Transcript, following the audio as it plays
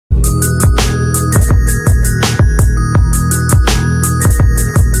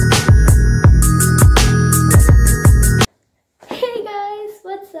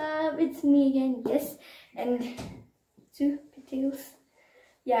two pigtails.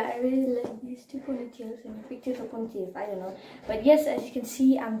 Yeah, I really like these two ponytails. And pigtails or ponytails, I don't know. But yes, as you can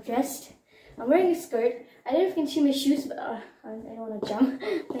see, I'm dressed. I'm wearing a skirt. I don't know if you can see my shoes, but I don't want to jump.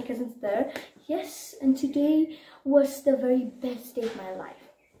 My cousin's there. Yes, and today was the very best day of my life.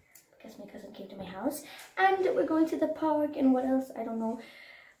 Because my cousin came to my house. And we're going to the park. And what else? I don't know.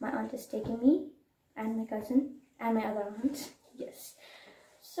 My aunt is taking me. And my cousin. And my other aunt. Yes.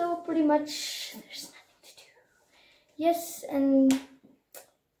 So pretty much, there's nothing to do. Yes, and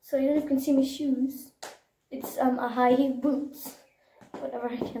so you don't know if you can see my shoes. It's a high heel boots. Whatever,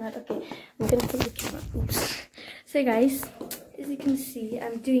 I cannot. Okay, I'm gonna put the camera. Oops. So guys, as you can see,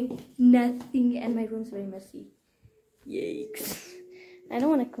 I'm doing nothing and my room's very messy. Yikes. I don't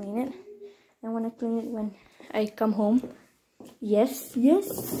want to clean it. I want to clean it when I come home. Yes, yes.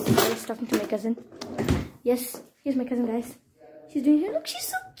 I was talking to my cousin. Yes, here's my cousin, guys. She's doing her. Look, she's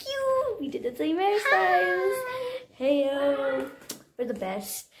so cute. We did the same hairstyles. Hey yo, we're the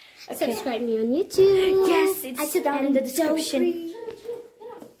best. Okay. Subscribe me on YouTube. Yes, it's down in the description.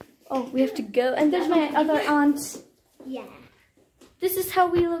 Oh, we have to go. And there's my other aunt. Yeah. This is how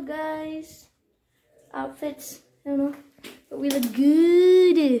we look, guys. Outfits. I don't know. But we look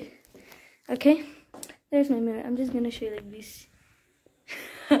good. Okay. There's my mirror. I'm just gonna show you like this.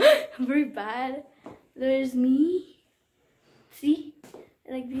 I'm very bad. There's me. See?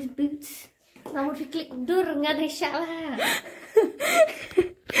 I like these boots. Kamu klik dur nggak ada salah.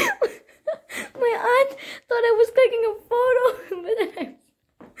 My aunt thought I was taking a photo, but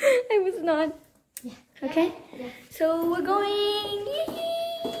I was not. Yeah. Okay? Yeah. So we're going.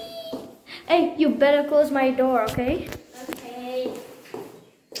 Hey, you better close my door, okay? Okay.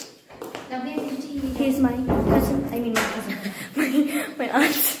 Here's my cousin. I mean my cousin. my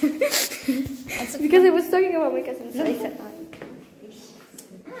aunt. Because I was talking about my cousin, so I said aunt.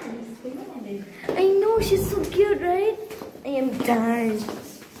 I know, she's so cute, right? I am done.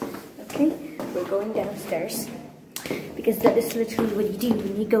 Okay, we're going downstairs. Because that is literally what you do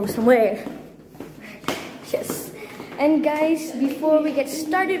when you go somewhere. Yes. And guys, before we get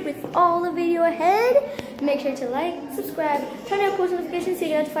started with all the video ahead, make sure to like, subscribe, turn on post notifications so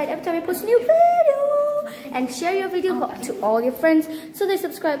you get notified every time I post a new video. And share your video to all your friends so they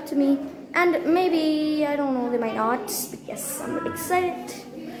subscribe to me. And maybe, I don't know, they might not. But yes, I'm really excited.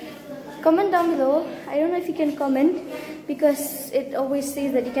 Comment down below. I don't know if you can comment because it always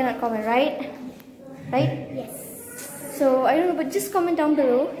says that you cannot comment, right? Right? Yes. So I don't know, but just comment down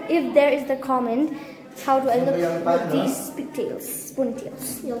below if there is the comment. How do I look with these pigtails,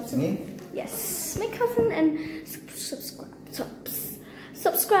 ponytails? Yes, my cousin, and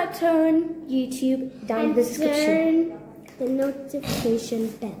subscribe, turn YouTube down in the description. Turn the notification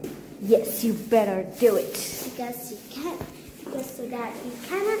bell. Yes, you better do it. Because you can. Just so that you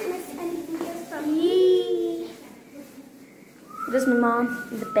cannot miss any videos from me. There's my mom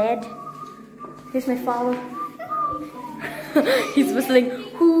in the bed. Here's my father. He's whistling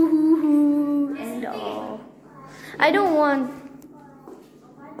hoo hoo hoo and all. I don't want.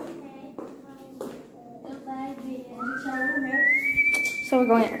 So we're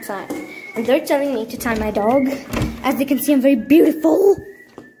going outside. And they're telling me to tie my dog. As they can see, I'm very beautiful.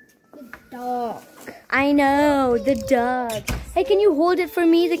 The dog. I know, the dog. Hey, can you hold it for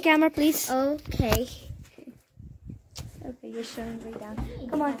me, the camera, please? Okay. Okay, you're showing way down.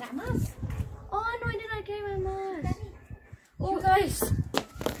 Come on. Oh, no, I did not carry my mask. Oh, guys.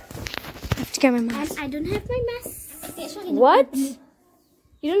 I have to carry my mask. And I don't have my mask. What?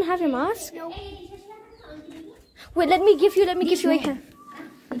 You don't have your mask? No. Wait, let me give you a hand.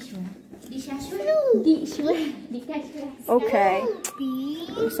 Okay.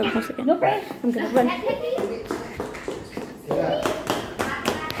 So close again. I'm gonna run.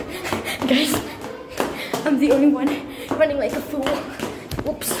 Guys, I'm the only one running like a fool.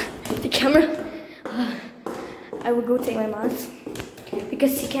 Whoops, the camera. I will go take my mask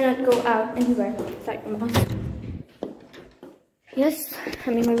because you cannot go out anywhere without your mask. Yes,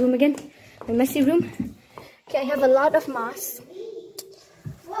 I'm in my room again, my messy room. Okay, I have a lot of masks.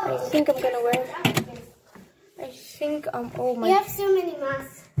 I think I'm gonna wear. I think oh my. You have so many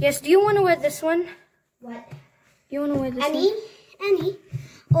masks. Yes, do you want to wear this one? What? You want to wear this one? Annie?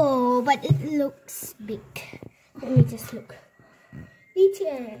 Oh, but it looks big. Let me just look.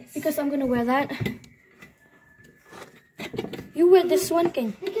 BTS. Because I'm gonna wear that. You wear this one,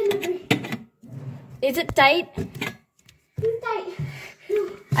 Ken. I cannot breathe. Is it tight? Too tight. No.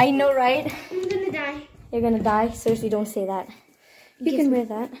 I know, right? I'm gonna die. You're gonna die. Seriously, don't say that. You can wear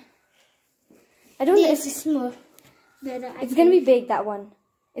that. I don't know. This is small. It's gonna be big, that one.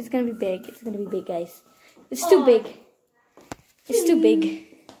 It's gonna be big. It's gonna be big, guys. It's too big. It's too big.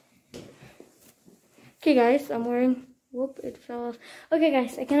 Okay, guys, I'm wearing Whoop, it fell off. Okay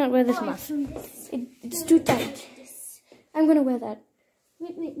guys, I cannot wear this mask. It's too tight. I'm gonna wear that.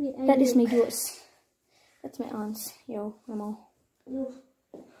 Wait. That is my yours. That's my aunt's. Yo, Mama.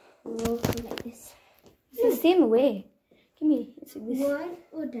 Like this. It's the same way. Give me. It's like this. What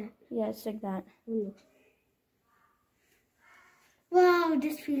or that? Yeah, it's like that. Wow,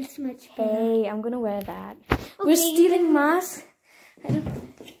 this feels much better. Hey, I'm gonna wear that. We're stealing masks.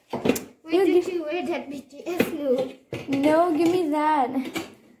 Why did you wear that BTS look? No, give me that.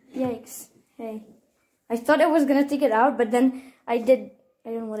 Yikes. Hey. I thought I was gonna take it out, but then I did. I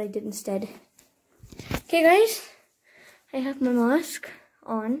don't know what I did instead. Okay, guys. I have my mask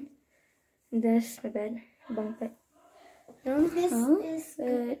on. And there's my bed. Bunk bed. This is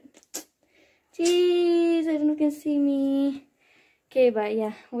good. Jeez, I don't know if you can see me. Okay, but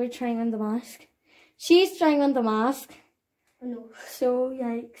yeah, we're trying on the mask. She's trying on the mask. Oh no. So,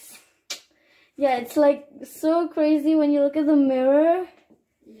 yikes. Yeah, it's like so crazy when you look at the mirror.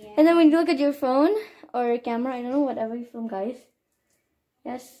 Yeah. And then when you look at your phone or camera, I don't know, whatever you film, guys.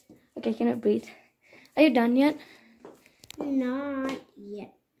 Yes? Okay, cannot breathe. Are you done yet? Not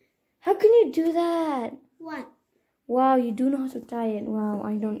yet. How can you do that? What? Wow, you do know how to tie it. Wow,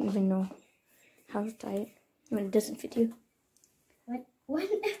 I don't even know how to tie it when it doesn't fit you. What?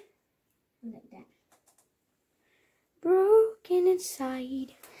 Like that. Broken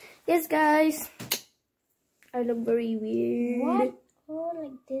inside. Yes, guys. I look very weird. What? Oh,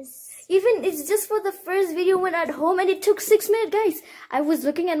 like this. Even it's just for the first video when at home, and it took 6 minutes, guys. I was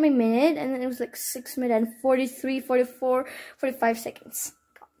looking at my minute, and then it was like 6 minutes and 43, 44, 45 seconds.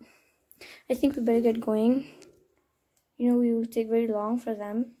 God. I think we better get going. You know, we will take very long for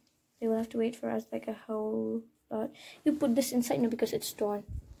them. They will have to wait for us like a whole lot. You put this inside now because it's torn.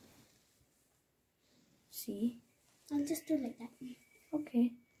 See? I'll just do like that.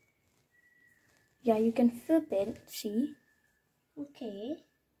 Okay. Yeah, you can flip it. See? Okay.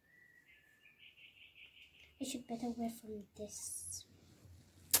 I should better wear from this.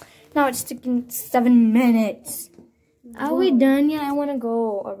 Now it's taking 7 minutes. Are we done? Yeah, I want to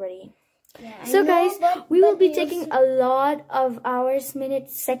go already. Yeah, So guys, we will be taking also a lot of hours,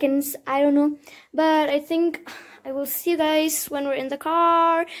 minutes, seconds, I don't know. But I think I will see you guys when we're in the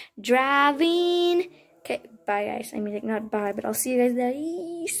car, driving. Okay, bye guys. I mean, like, not bye, but I'll see you guys there.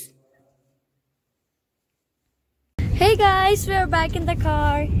 Hey guys, we're back in the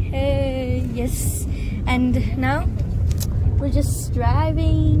car. Hey, yes. And now, we're just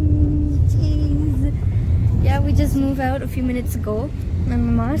driving. Jeez. Yeah, we just moved out a few minutes ago.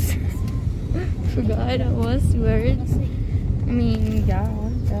 And my mask. Forgot I was words. I mean, yeah.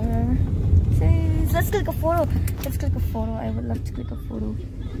 Let's click a photo. Let's click a photo. I would love to click a photo.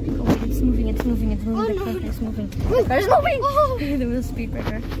 Oh wait, it's moving. It's moving. It's moving. The car is moving. The car is moving. There was a speed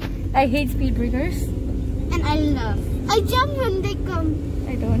breaker. I hate speed breakers. And I love. I jump when they come.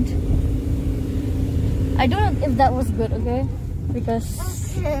 I don't. I don't know if that was good. Okay,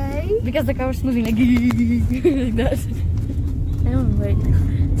 because the car was moving like like that. I don't know. Wait.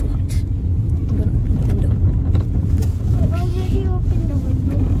 It's hot. I'm gonna open the window. I already opened the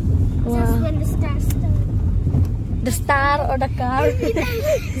window. Wow. Just when the stars start. The star or the car? Just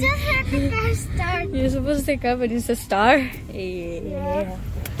when the car start. You're supposed to say car, but it's a star. Yeah.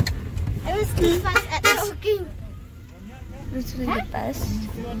 I was too fast at talking. It's really the best.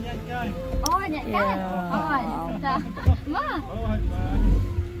 Oh, that Yeah. Ma.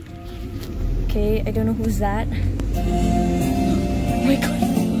 Okay, I don't know who's that. Oh my god.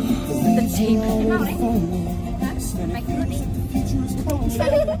 The tape.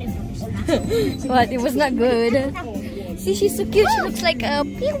 What? It was not good. See, she's so cute. She looks like a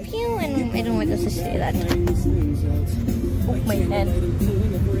pew pew, and I don't want us to say that. Oh my head.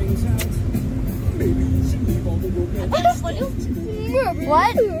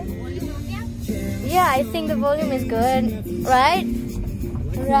 What? Yeah, I think the volume is good. Right?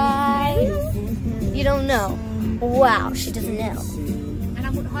 Right? You don't know. Wow, she doesn't know.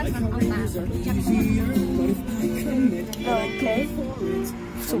 Okay.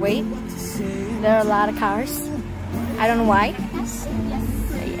 So wait. There are a lot of cars. I don't know why. Yes,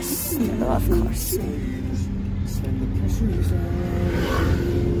 there are a lot of cars.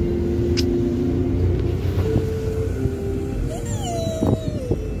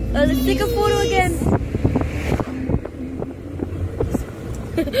 Let's take a photo again.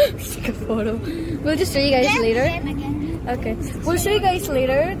 Let's take a photo. We'll just show you guys later. Okay. We'll show you guys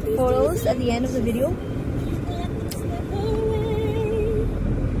later photos at the end of the video.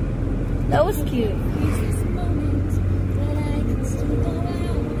 That was cute.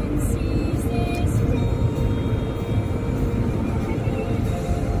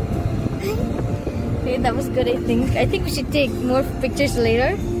 Okay, that was good, I think. I think we should take more pictures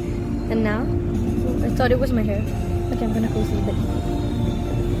later than now. I thought it was my hair. Okay, I'm gonna close it a bit.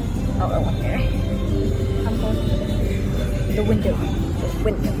 Oh, I want hair. I'm closing the window. The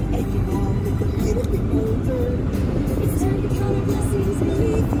window.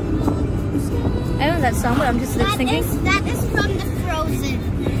 I don't know that song, but I'm just lip syncing. That is from the Frozen.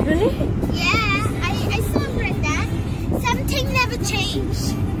 Really? Yeah, I saw that. Something never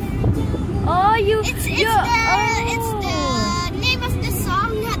changed. Oh, It's the name of the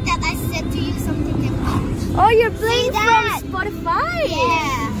song that I said to you. Something never changed. Oh, you're playing from that? Spotify.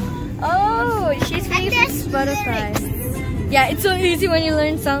 Yeah. Oh, she's playing from Spotify. Lyrics. Yeah, it's so easy when you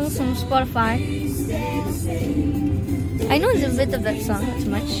learn songs from Spotify. I know a little bit of that song, not too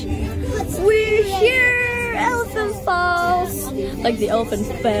much. We're here, Elephant Falls. Like the elephant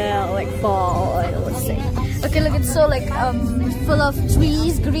fell, like fall, I would say. Okay, look, it's so like full of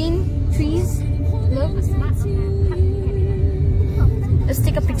trees, green trees. Look. Let's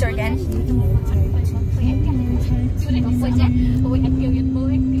take a picture again.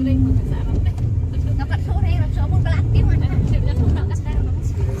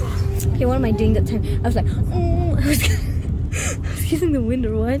 Okay, what am I doing that time? I was like, oh, I was using the wind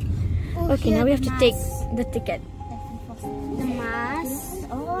or what? Okay, now we have to take the ticket. The mask.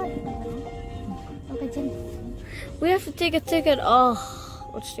 Oh. We have to take a ticket. Oh,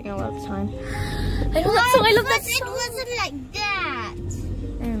 it's taking a lot of time. I love that song. I love that song. It wasn't like that.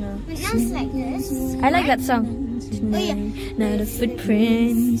 I don't know. Now it's like this. I like that song. Not a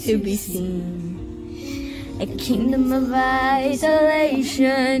footprint to be seen. A kingdom of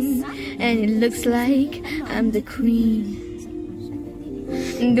isolation, and it looks like I'm the queen.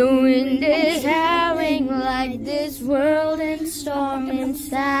 The wind is howling like this world and storm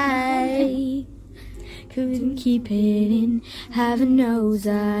inside. Couldn't keep it in, heaven knows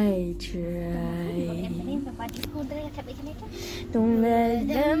I tried. Don't let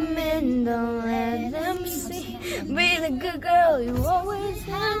them in, don't let them see. Be the good girl you always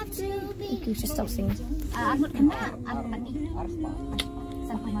have to be. You should stop singing. Oh my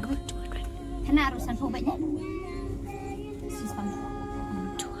god,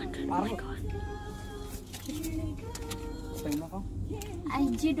 200. 200, oh my god.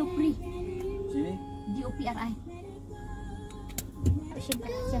 Emika Dopri. D-O-P-R-I.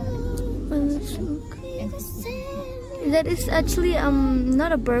 That is actually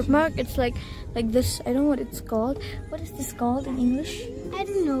not a birthmark. It's like this. I don't know what it's called. What is this called in English? I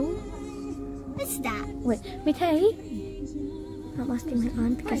don't know. What's that? Wait, Mitay? I'm asking my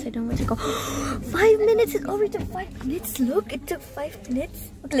aunt because I don't know what to call. 5 minutes. It already took 5 minutes. Look, it took 5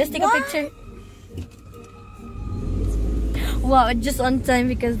 minutes. Okay, let's take a picture. Wow, just on time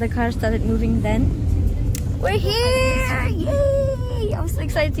because the car started moving then. We're here! Yay! I was so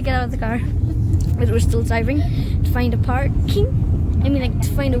excited to get out of the car. But we're still driving to find a parking. I mean, like,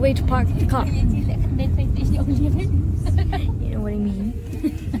 to find a way to park the car. You know what I mean?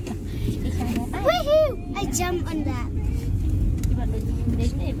 Woohoo! I jumped on that.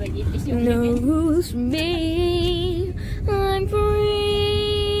 Knows me, I'm free.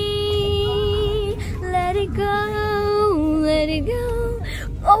 Let it go, let it go.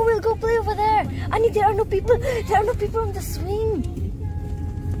 Oh, we'll go play over there. There are no people. There are no people on the swing.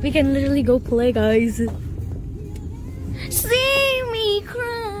 We can literally go play, guys. See me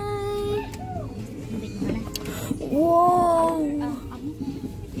cry. Whoa.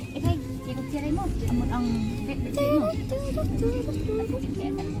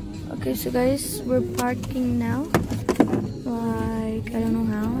 Okay, so guys, we're parking now. Like, I don't know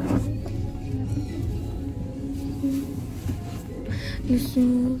how.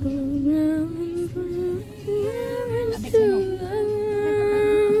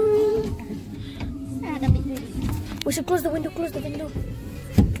 We should close the window, close the window.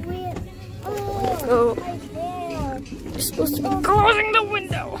 Oh, you're supposed to be closing the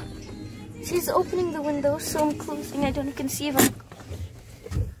window. She's opening the window, so I'm closing. I don't know if you can see if I'm...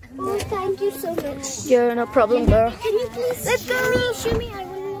 Oh, thank you so much. You're no problem, girl. Can you please show me? I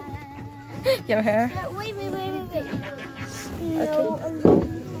will. Your hair? Wait. Okay. No,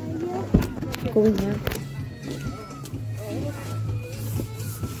 Going now.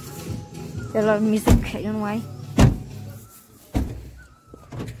 There's a lot of music. I don't know why.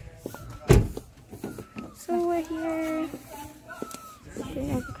 So we're here.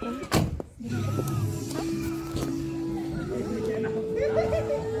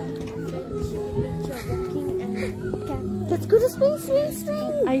 Let's go to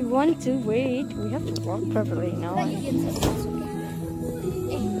swing. I want to wait. We have to walk properly now.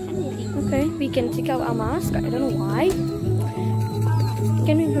 Okay, we can take out our mask. I don't know why.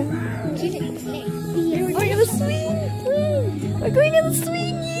 Can we go? swing. We're going on the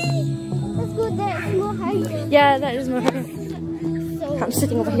swing. Let's go there. It's more higher. Yeah, that is more. So I'm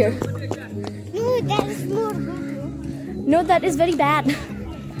sitting over here. no, that is more good. No, that is very bad.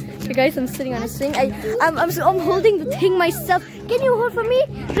 Okay, guys, I'm sitting on a swing. I'm holding the thing myself. Can you hold for me?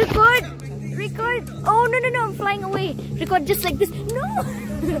 Record. Record. Oh no no no! I'm flying away. Record just like this. No.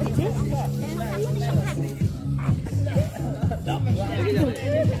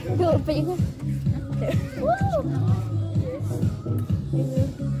 Go, but you go.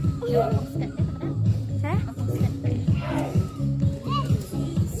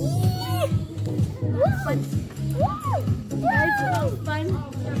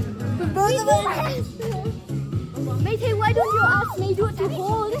 Mayte, why don't you ask me to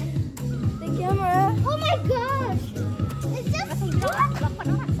hold the camera? Oh my gosh! It's just okay.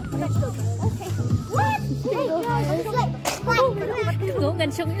 What? It's like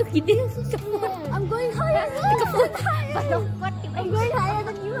I'm going higher. I'm going higher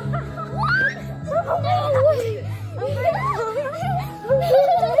than you. What? No way. I'm going higher.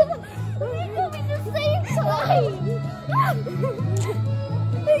 We're going the same time.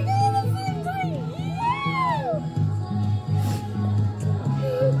 We're going the same time.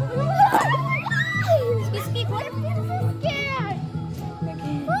 Skip, what if you're so scared?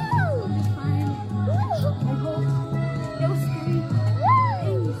 Okay. Woo! It's fine. I hope. It was scary.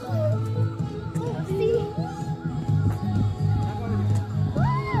 Woo! See?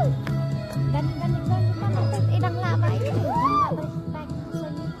 Woo!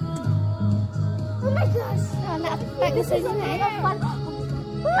 Oh my gosh! This is fun.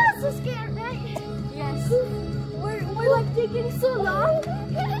 Oh, so scared, right? Yes. We're like taking so long. Oh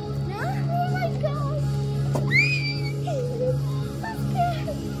my gosh! So scared.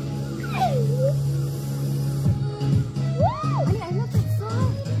 I love that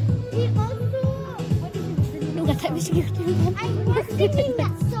song. It also. I was singing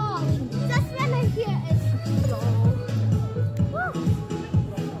that song. Just when I hear it.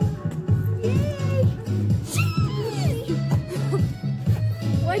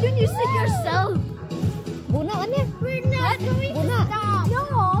 Why don't you sit yourself? We're not going to stop. No,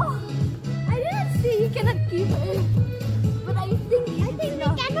 I didn't say you cannot keep it. But I think we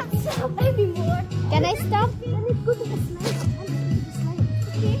cannot stop anymore. Can I stop? Then let's go to the slide.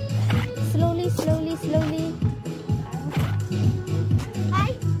 Okay. Slowly, slowly, slowly.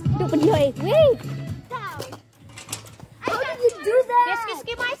 Don't wait. down. How did you do that?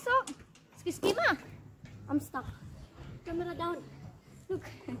 I'm stuck. Camera down. Look.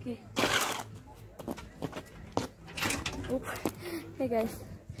 Okay. Oop. Hey guys.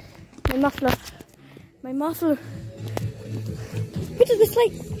 My muffler. My muffler. What is this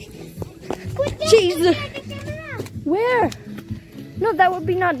like? Jeez. Where? No, that would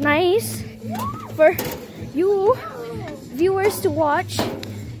be not nice for you viewers to watch. Oh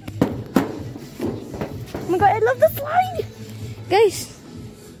my god, I love the slide. Guys.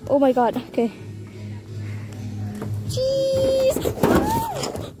 Oh my god. Okay. Jeez.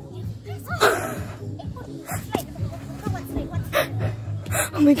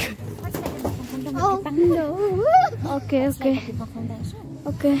 Oh my god. Oh no. Okay, okay.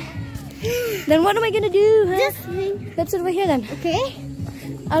 Okay. Then what am I gonna do? Huh? Just me. Let's sit over here then. Okay.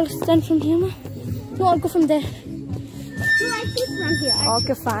 I'll stand from here. No, I'll go from there. So I sit from here.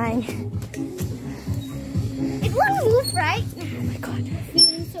 Okay, fine. It won't move, right? Oh my god.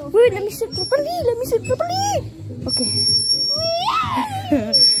 Feeling so. Wait, let me sit properly. Let me sit properly. Okay.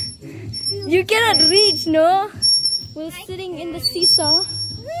 You cannot reach, no? We're sitting in the seesaw.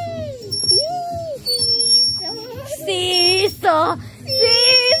 Seesaw.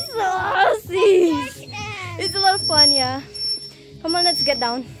 Seesaw. It's a lot of fun, yeah. Come on, let's get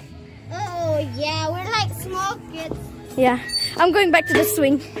down. Oh yeah, we're like small kids. Yeah, I'm going back to the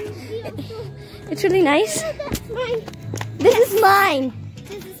swing. It's really nice. That's mine. This is mine.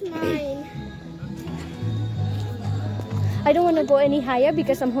 This is mine. I don't want to go any higher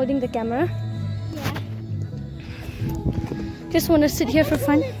because I'm holding the camera. Yeah. Just want to sit here for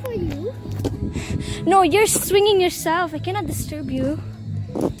fun. For you. No, you're swinging yourself. I cannot disturb you.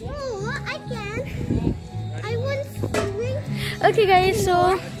 No, I can. I want swing. Okay guys,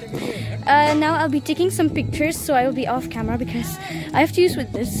 so now I'll be taking some pictures, so I will be off camera because I have to use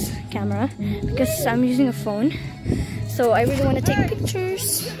with this camera because I'm using a phone. So I really want to take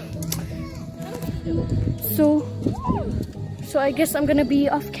pictures. So I guess I'm gonna be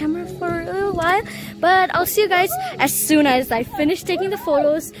off camera for a little while, but I'll see you guys as soon as I finish taking the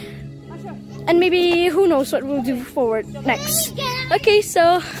photos, and maybe who knows what we'll do forward next. Okay,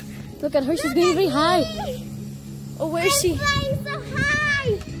 so look at her, she's going very high. Oh, where is she? Flying so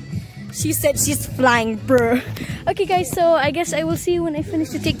high. She said she's flying, bro. Okay, guys, so I guess I will see you when I finish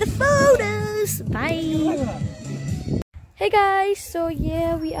to take the photos. Bye. Hey, guys. So,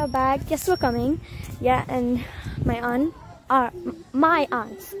 yeah, we are back. Yes, we're coming. Yeah, and our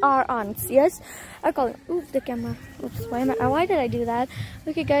aunts, yes, are calling. Oops, the camera. Oops, why did I do that?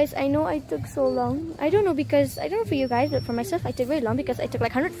 Okay, guys, I know I took so long. I don't know for you guys, but for myself, I took very long because I took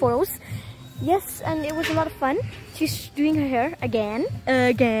like 100 photos. Yes, and it was a lot of fun. She's doing her hair again.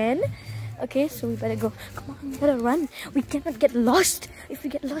 Okay, so we better go. Come on, we better run. We cannot get lost. If we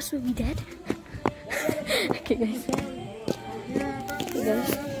get lost, we'll be dead. Okay, guys. Okay,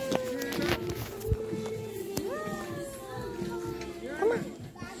 guys. Come on.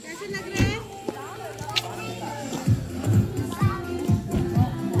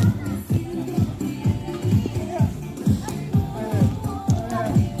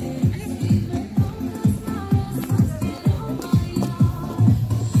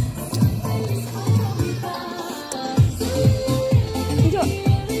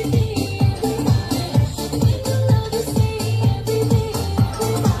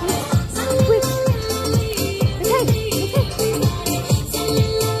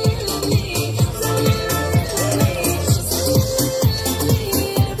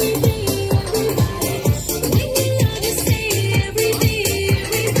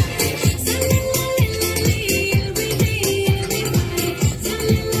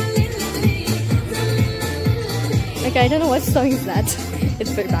 I don't know what song is that. It's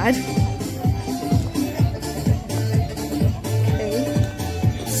very bad. Okay.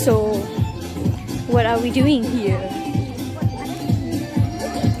 So, what are we doing here?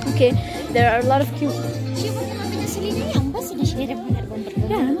 Okay, there are a lot of cute.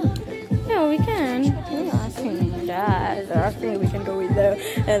 Yeah, we can. They're asking we can go with there.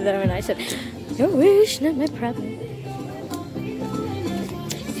 And then I said, your wish, not my problem.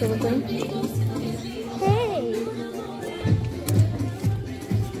 So we're going.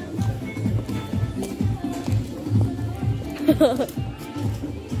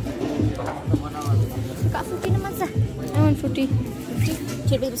 Kak Fruity naman sa. I want fruity.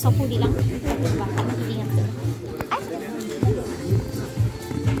 Coba bisa pudi lang. Bakal diingat tu.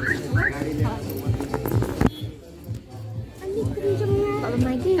 Alam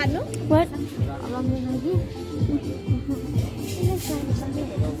lagi. Kano? What? Alam lagi.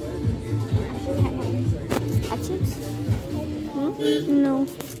 Chips? No.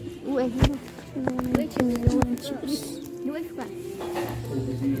 Wait. Chips.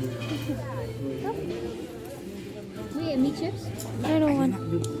 Meat chips? I don't want.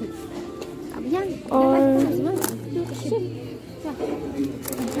 Or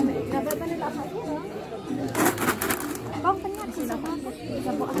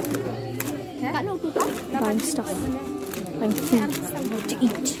buying stuff. Buying food to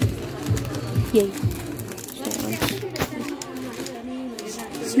eat. Yay.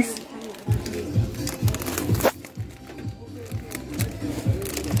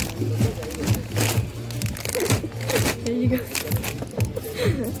 There you go.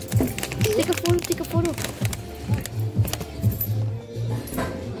 Take a photo.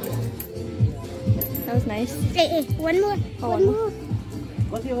 That was nice. Hey, one more. Oh, one more.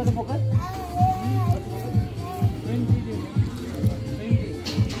 What's your other pocket?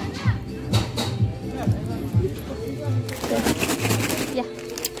 Yeah.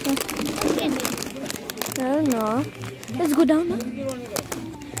 I don't know. Let's go down now.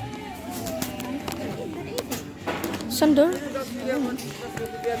 Sundur.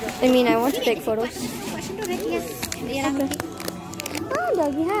 I mean, I want to take photos. Okay. Oh,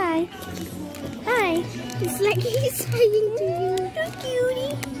 doggy, hi. Hi. It's like he's saying to you,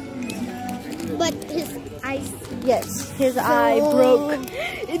 cutie. But his eyes. Yes, his eye broke.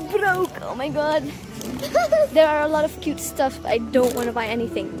 It broke. Oh my god. There are a lot of cute stuff. I don't want to buy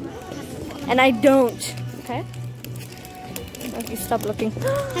anything. And I don't. Okay? Okay, stop looking.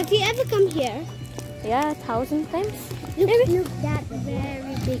 Have you ever come here? Yeah, 1,000 times. Look, that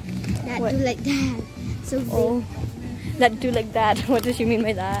very big. That What? do like that. So big. Oh, that do like that. What does she mean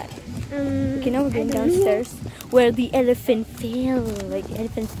by that? Okay, now we're going downstairs where the elephant fell. Like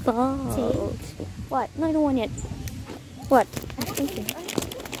elephants fall. What? No, I don't want it. What? Thank you.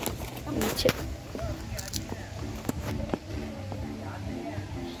 Chip.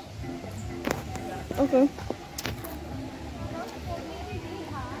 Okay.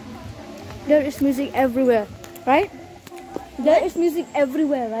 There is music everywhere, right? There is music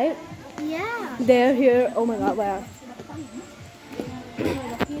everywhere, right? Yeah. There, here. Oh my god, where?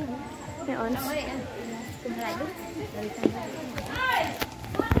 My aunts.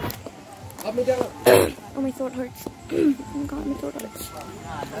 Oh, my throat hurts. Oh god, my throat hurts.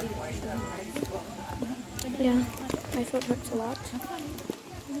 Yeah, my throat hurts a lot.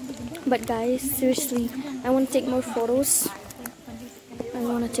 But guys, seriously, I want to take more photos. I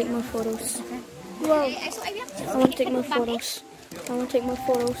want to take more photos. Wow. I want to take more photos. I want to take more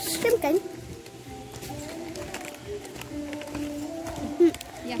photos.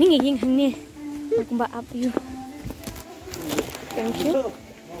 Ini ngiging hang ni. Aku mbak up you. Thank you.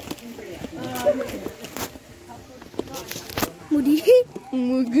 Mudi.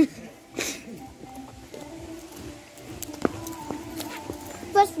 Mug.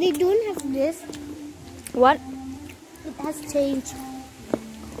 But they don't have this. What? It has changed.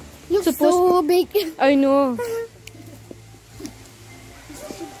 Looks so big. I know.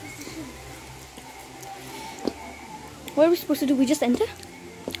 What are we supposed to do? We just enter?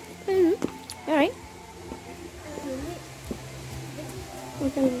 Alright. We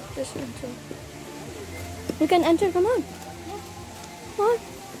can just enter. We can enter, come on. Come on.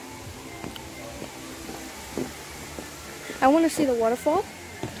 I want to see the waterfall.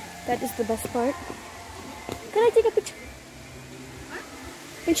 That is the best part. Can I take a picture?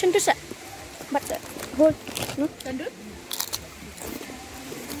 Picture set. But hold. No?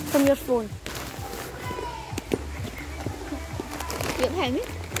 From your phone.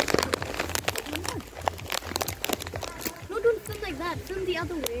 No, don't film like that. Film the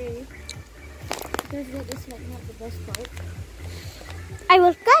other way. Because that is like not the best part. I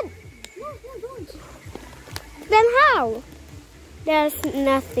will cut. No, don't. Then how? There's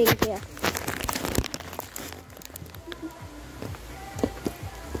nothing here.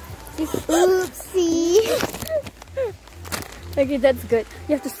 Oopsie. Okay, that's good.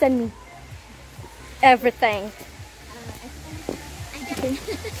 You have to send me everything. Okay.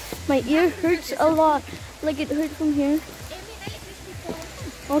 My ear hurts a lot. Like it hurts from here.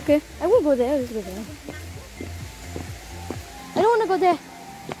 Okay, I will go there. Let's go there. I don't want to go there.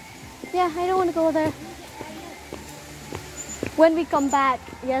 Yeah, I don't want to go there. When we come back.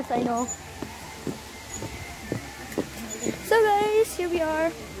 Yes, I know. So guys, here we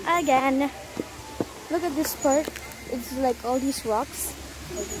are again. Look at this part. It's like all these rocks.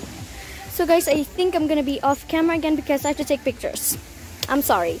 So guys, I think I'm gonna be off camera again because I have to take pictures. I'm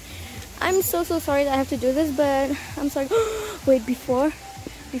sorry. I'm so sorry that I have to do this, but I'm sorry. Wait, before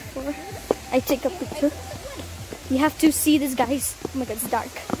I take a picture, you have to see this, guys. Oh my god, it's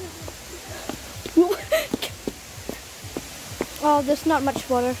dark. Oh, there's not much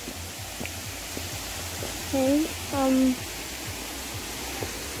water. Okay.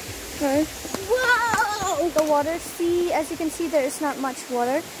 Okay. Wow! The water. See, as you can see, there is not much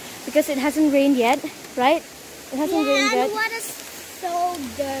water because it hasn't rained yet, right? It hasn't rained yet. The water's so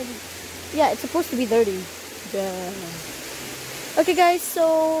dirty. Yeah, it's supposed to be dirty. Okay guys,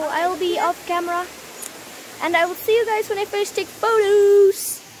 so I'll be off camera and I will see you guys when I first take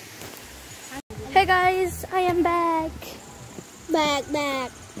photos. Hey guys, I am back. Back.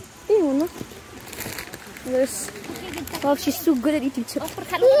 There's, wow, she's so good at eating chips.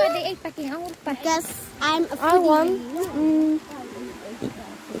 Because I'm a foodie. I want.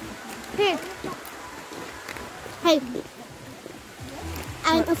 Hey.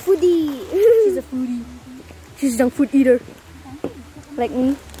 I'm a foodie. She's a foodie. She's a junk food eater. Like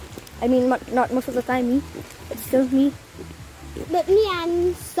me. I mean, not most of the time me, but still me. But me,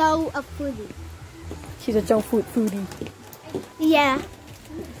 I'm so a foodie. She's a junk food foodie. Yeah.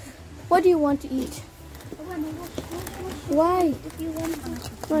 What do you want to eat? Why?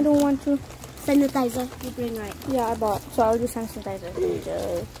 I don't want to. Sanitizer, you bring right? Yeah, I bought. So I'll do hand sanitizer.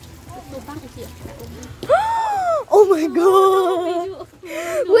 Oh my god!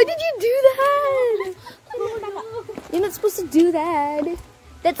 Why did you do that? You're not supposed to do that.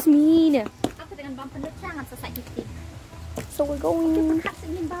 That's mean. So we're going.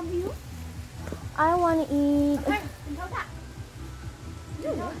 I want to eat.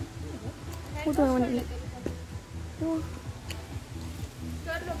 What do I want to eat?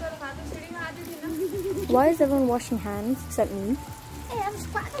 Why is everyone washing hands except me?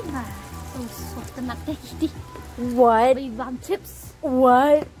 What? Chips.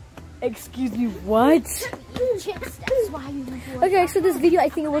 What? Excuse me, what? Chips, that's why you want to. Okay, so this video I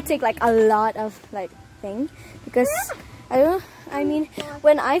think it will take like a lot of like thing because I don't know. I mean,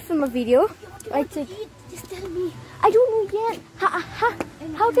 when I film a video, I take. Just tell me. I don't know yet.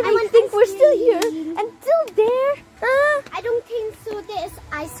 How did I think we're still here until there? I don't think so. There's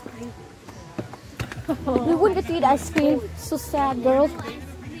ice cream. We wouldn't get to eat ice cream. So sad, girl.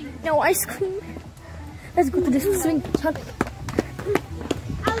 No ice cream. Let's go to this swing. I'll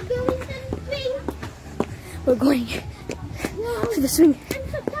go in the swing. We're going to the swing. I'm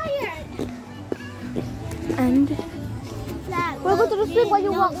so tired. And We'll go to the swing while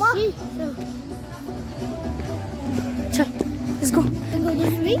you walk, Ma. Chal, let's go. Can go to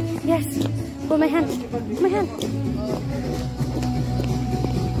the swing? Yes. Hold my hand. Hold my hand.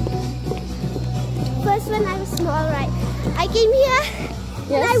 First, when I was small, right, I came here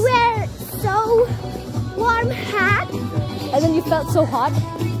and I wear so warm hat. And then you felt so hot.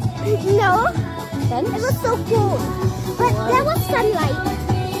 No, Then? it was so cold. But there was sunlight.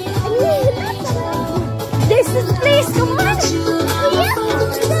 I mean, not sunlight. This is the place. Come on. Yeah,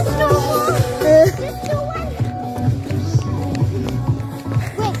 there's no more. There's no one.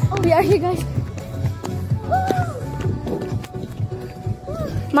 Wait, oh, We are here, guys.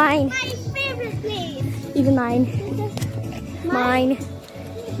 Mine. my favorite place. Even mine. My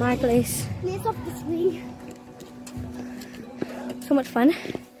My place. place of the swing. So much fun.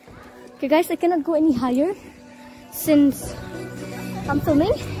 Okay, guys, I cannot go any higher since I'm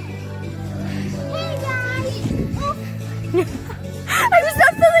filming. Hey guys! Oh, I was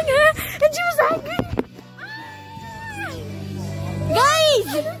not filming her and she was angry. Guys!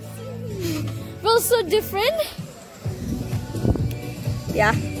 We're so different.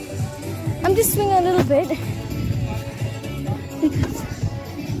 Yeah. I'm just swinging a little bit because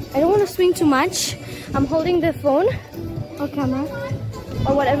I don't want to swing too much. I'm holding the phone or camera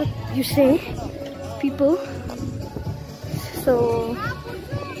or whatever you say, people. So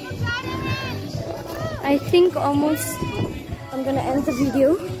I think almost I'm gonna end the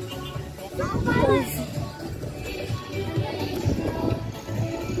video because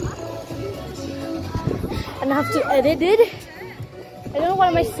and I have to edit it. I don't know what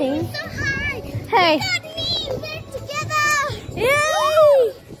am I saying. so hard! Hey! Not me! We're together!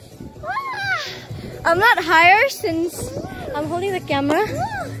 Yay! Ah! I'm not higher since I'm holding the camera,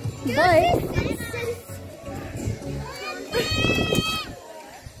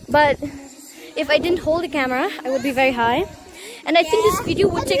 but if I didn't hold the camera, I would be very high. And I think this video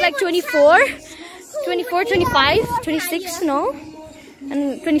would take like 24, 25, 26, no?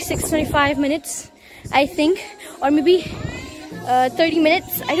 And 26, 25 minutes, I think. Or maybe 30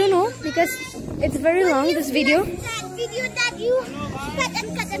 minutes, I don't know, because it's very long, this video. That video that you cut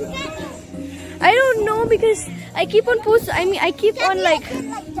and cut and cut. I don't know because I keep on I keep on like,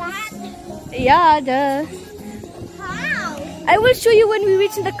 that. yeah, duh. How? I will show you when we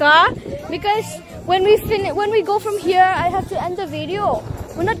reach in the car because when we go from here, I have to end the video.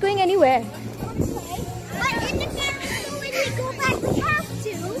 We're not going anywhere. But in the car, so when we go back, we have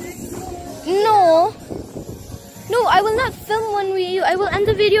to. No, no, I will not film when I will end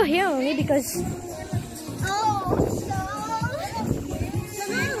the video here only because Oh, so.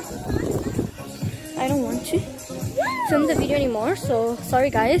 I don't want to film the video anymore. So sorry,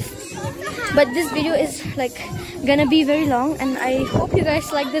 guys. But this video is like gonna be very long, and I hope you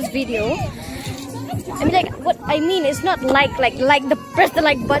guys like this video. I mean, like, what I mean is not like the press the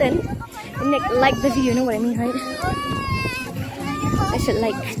like button and like the video. You know what I mean, right? I said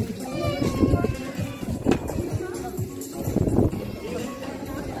like.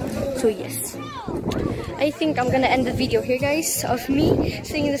 So yes, I think I'm gonna end the video here, guys, of me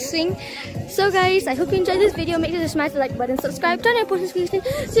singing the swing. So guys, I hope you enjoyed this video. Make sure to smash the like button, subscribe, turn on post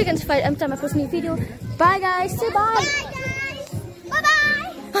notifications so you can notified every time I post a new video. Bye guys, say bye. Bye,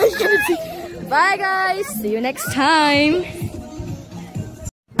 guys. Bye-bye. Bye guys, see you next time.